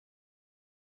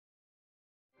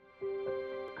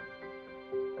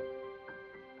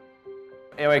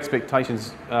Our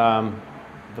expectations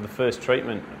for the first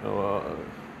treatment,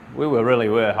 we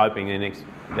were hoping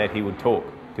that he would talk,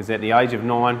 because at the age of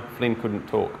 9, Flynn couldn't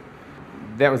talk.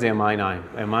 That was our main aim,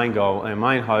 our main goal, our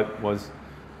main hope was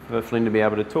for Flynn to be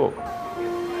able to talk.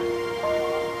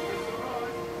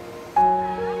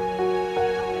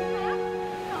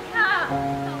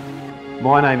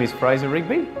 My name is Fraser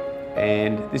Rigby,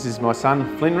 and this is my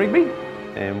son Flynn Rigby,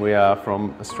 and we are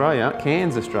from Australia,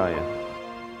 Cairns, Australia.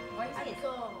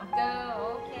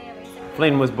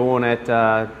 Flynn was born at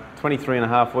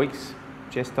 23.5 weeks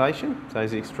gestation, so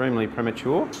he's extremely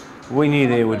premature. We knew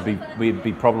there would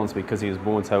be problems because he was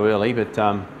born so early, but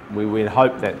we'd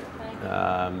hoped that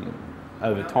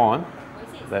over time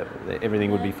that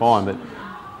everything would be fine, but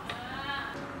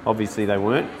obviously they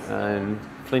weren't. And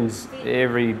Flynn's,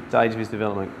 every stage of his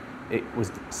development, it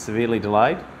was severely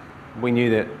delayed. We knew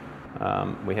that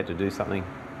we had to do something,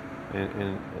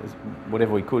 and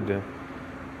whatever we could to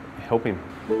help him.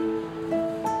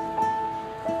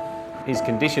 His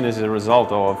condition is a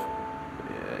result of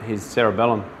his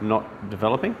cerebellum not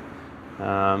developing,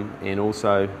 and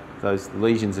also those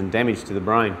lesions and damage to the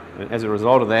brain. And as a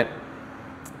result of that,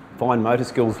 fine motor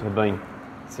skills have been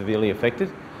severely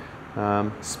affected.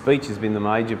 Speech has been the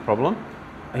major problem.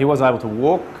 He was able to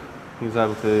walk, he was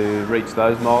able to reach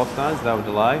those milestones, they were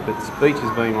delayed, but speech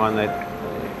has been one that,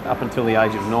 up until the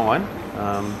age of 9,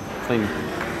 Flynn,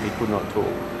 he could not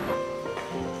talk.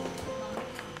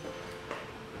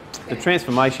 The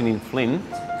transformation in Flynn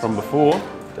from before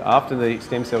to after the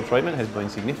stem cell treatment has been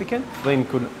significant. Flynn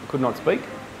could not speak,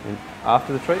 and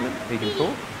after the treatment he can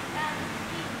talk.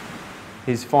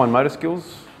 His fine motor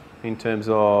skills in terms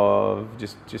of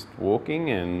just walking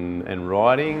and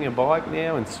riding a bike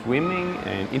now, and swimming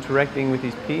and interacting with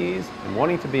his peers and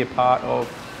wanting to be a part of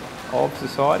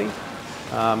society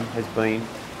has been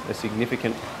a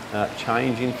significant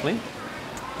change in Flynn.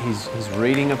 His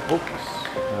reading of books,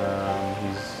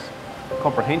 his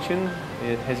comprehension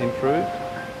has improved,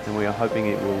 and we are hoping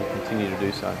it will continue to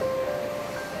do so.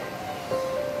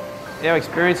 Our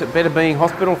experience at Better Being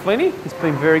Hospital, Flinny, has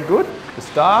been very good. The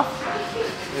staff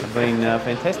have been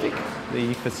fantastic.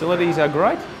 The facilities are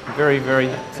great, very,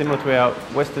 very similar to our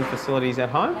Western facilities at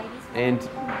home, and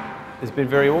it's been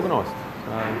very organised.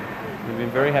 We've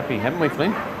been very happy, haven't we,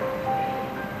 Flynn?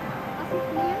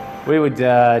 We would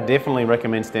definitely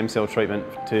recommend stem cell treatment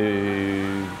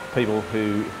to people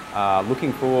who are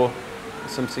looking for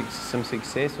some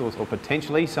success or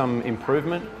potentially some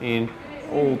improvement in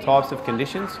all types of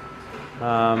conditions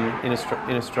in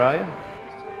Australia.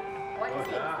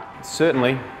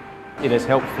 Certainly it has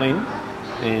helped Flynn,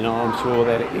 and I'm sure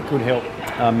that it could help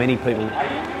many people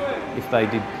if they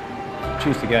did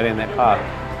choose to go down that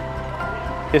path.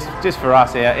 Just for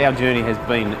us, our journey has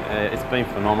been, it's been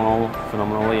phenomenal.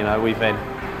 You know, we've had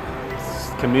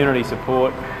community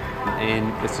support,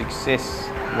 and the success,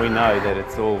 we know that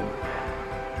it's all,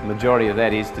 the majority of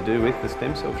that is to do with the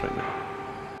stem cell treatment.